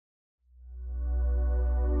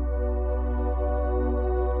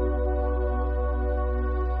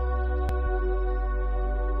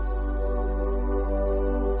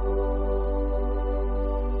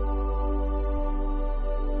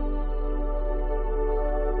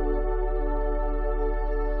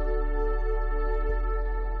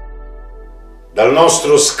Dal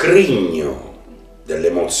nostro scrigno delle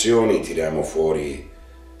emozioni tiriamo fuori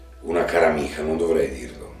una cara amica, non dovrei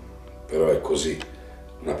dirlo, però è così,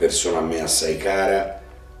 una persona a me assai cara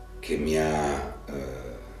che mi ha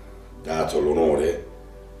dato l'onore,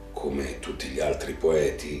 come tutti gli altri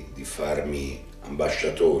poeti, di farmi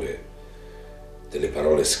ambasciatore delle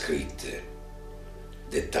parole scritte,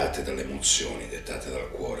 dettate dalle emozioni, dettate dal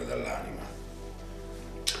cuore, dall'anima.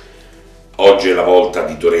 Oggi è la volta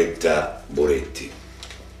di Doretta Boretti.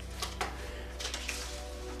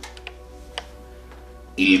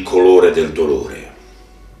 Il colore del dolore.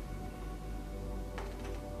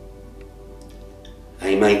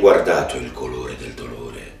 Hai mai guardato il colore del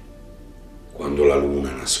dolore quando la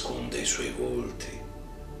luna nasconde i suoi volti,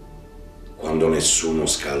 quando nessuno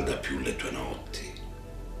scalda più le tue notti,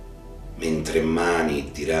 mentre mani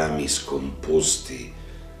di rami scomposti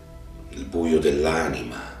nel buio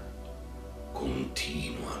dell'anima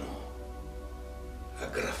continuano a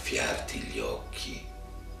graffiarti gli occhi?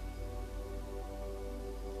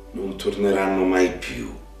 Non torneranno mai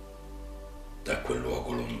più da quel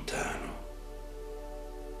luogo lontano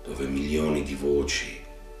dove milioni di voci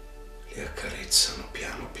le accarezzano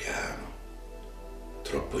piano piano,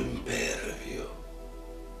 troppo impervio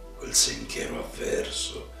quel sentiero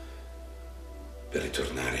avverso per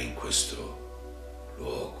ritornare in questo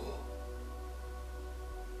luogo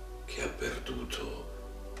che ha perduto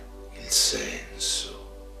il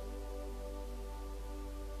senso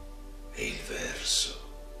e il verso.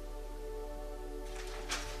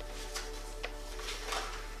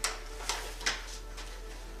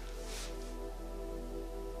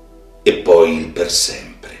 E poi il per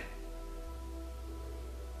sempre.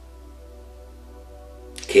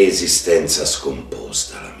 Che esistenza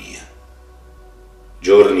scomposta la mia,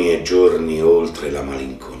 giorni e giorni oltre la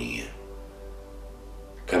malinconia,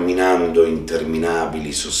 camminando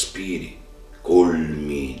interminabili sospiri,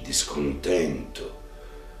 colmi di scontento,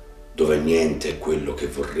 dove niente è quello che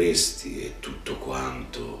vorresti e tutto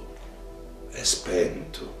quanto è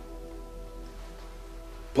spento.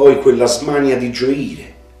 Poi quella smania di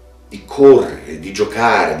gioire, di correre, di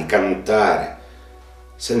giocare, di cantare,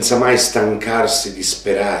 senza mai stancarsi di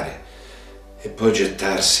sperare, e poi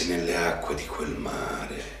gettarsi nelle acque di quel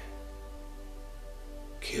mare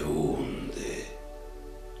che onde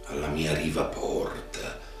alla mia riva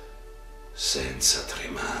porta senza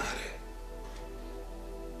tremare,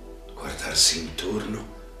 guardarsi intorno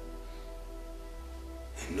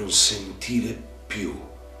e non sentire più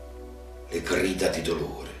le grida di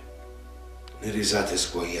dolore, le risate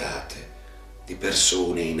sguaiate di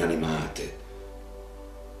persone inanimate,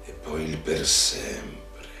 e poi il per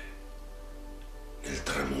sempre nel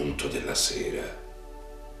tramonto della sera,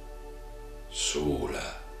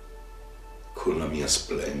 sola con la mia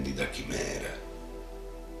splendida chimera,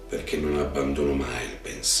 perché non abbandono mai il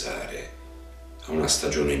pensare a una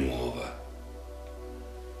stagione nuova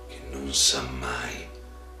che non sa mai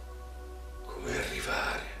come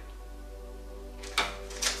arrivare.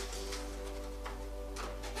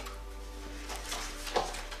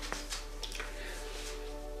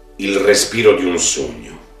 Il respiro di un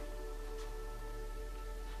sogno.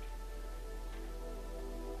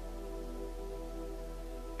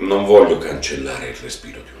 Non voglio cancellare il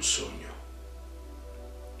respiro di un sogno.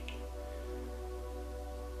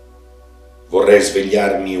 Vorrei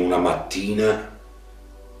svegliarmi una mattina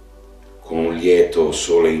con un lieto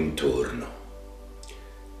sole intorno.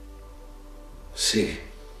 Sì,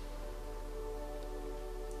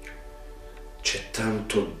 c'è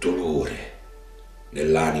tanto dolore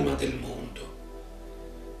nell'anima del mondo,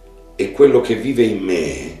 e quello che vive in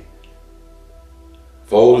me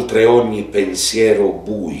va oltre ogni pensiero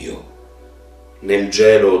buio nel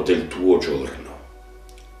gelo del tuo giorno.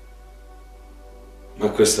 Ma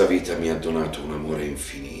questa vita mi ha donato un amore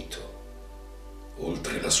infinito,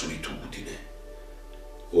 oltre la solitudine,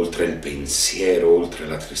 oltre il pensiero, oltre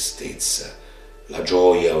la tristezza, la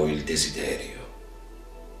gioia o il desiderio.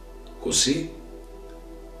 Così,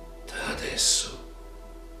 da adesso,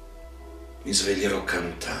 mi sveglierò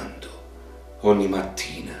cantando ogni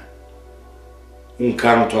mattina, un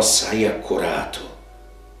canto assai accorato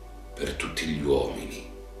per tutti gli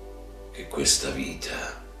uomini che questa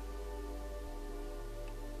vita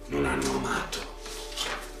non hanno amato.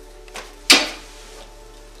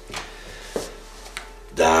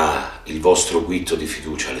 Da il vostro guitto di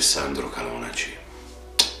fiducia, Alessandro Calonaci.